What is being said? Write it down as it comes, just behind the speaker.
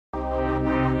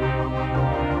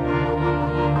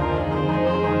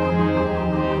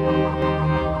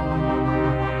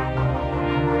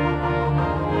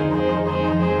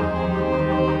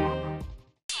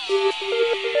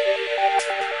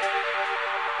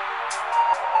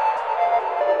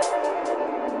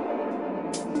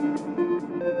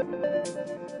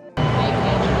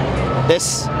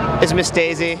This is Miss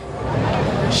Daisy.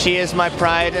 She is my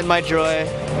pride and my joy.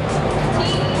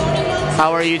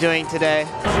 How are you doing today? Liz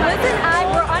and I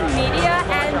were on media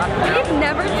and we've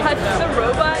never touched the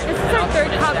robot. This is our third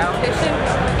competition,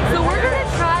 so we're going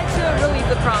to try to relieve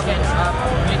the problem.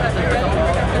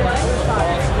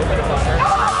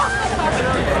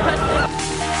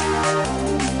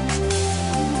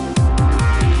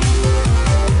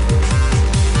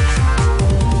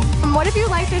 What have you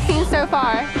liked to see so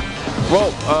far?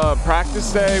 Well,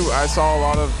 practice day, I saw a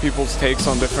lot of people's takes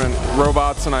on different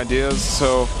robots and ideas,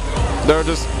 so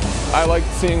I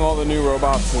liked seeing all the new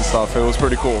robots and stuff. It was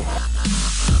pretty cool.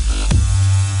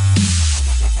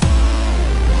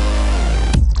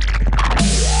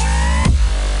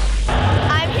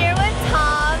 I'm here with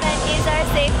Tom, and he's our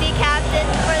safety captain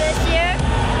for this year.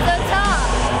 So Tom,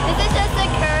 this is just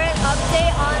a current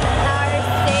update on our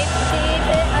safety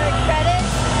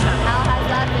credits. How has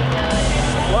that been going?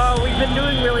 Well, we've been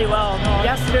doing really well.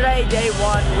 Yesterday, day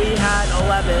 1, we had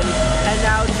 11, and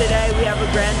now today we have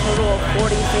a grand total of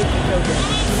 40 safety tokens.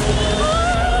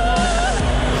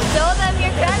 Show them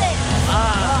your credits.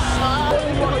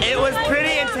 It was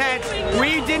pretty intense.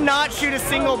 We did not shoot a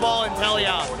single ball in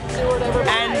Telia.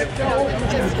 And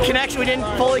we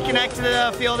didn't fully connect to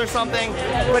the field or something,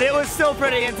 but it was still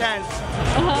pretty intense.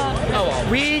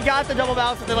 We got the double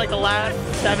bounce within like the last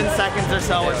 7 seconds or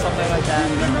so or something like that.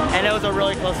 And it was a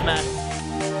really close match.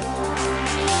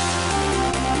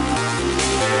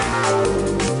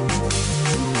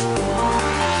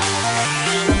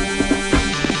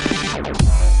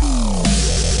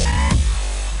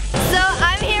 So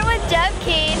I'm here with Jeff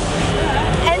Keane,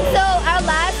 and so our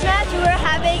last match we were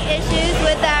having issues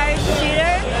with our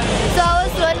shooter, so I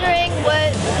was wondering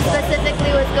what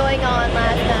specifically was going on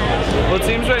last match. Well, it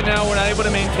seems right now we're not able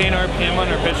to maintain RPM on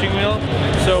our pitching wheel,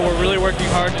 so we're really working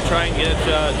hard to try and get it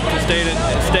to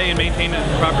stay and maintain the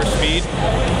proper speed.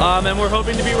 And we're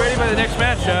hoping to be ready by the next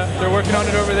match. They're working on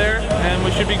it over there, and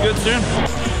we should be good soon. 8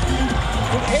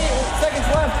 seconds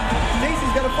left.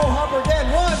 Daisy's got a full hopper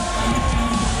again. 1,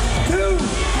 2,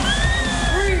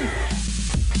 3.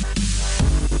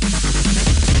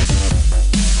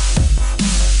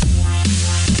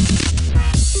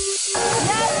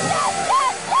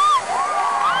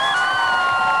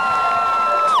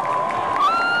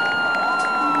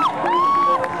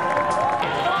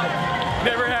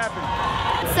 Never happened.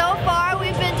 So far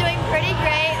we've been doing pretty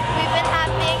great. We've been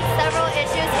having several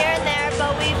issues here and there,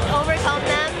 but we've overcome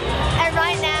them. And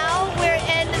right now we're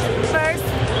in first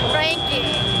ranking.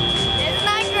 Isn't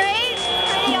that great?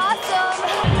 Pretty awesome.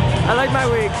 I like my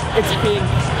wig. It's pink.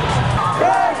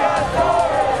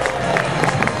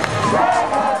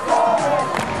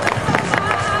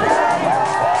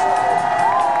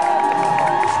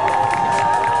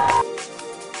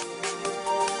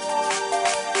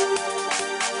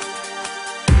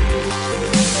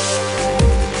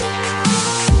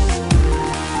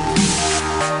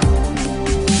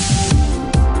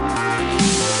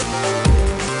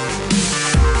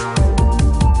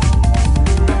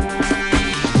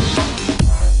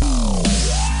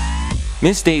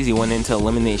 Miss Daisy went into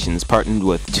eliminations partnered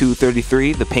with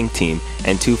 233, the pink team,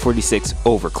 and 246,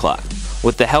 Overclock.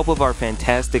 With the help of our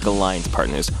fantastic alliance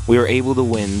partners, we were able to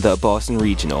win the Boston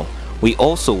Regional. We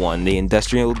also won the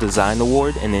Industrial Design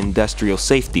Award and Industrial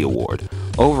Safety Award.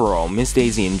 Overall, Miss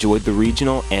Daisy enjoyed the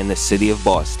regional and the city of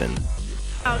Boston.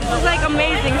 This is like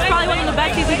amazing. It's probably one of the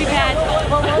best seasons we've had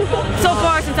so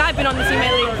far since I've been on the team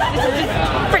at least.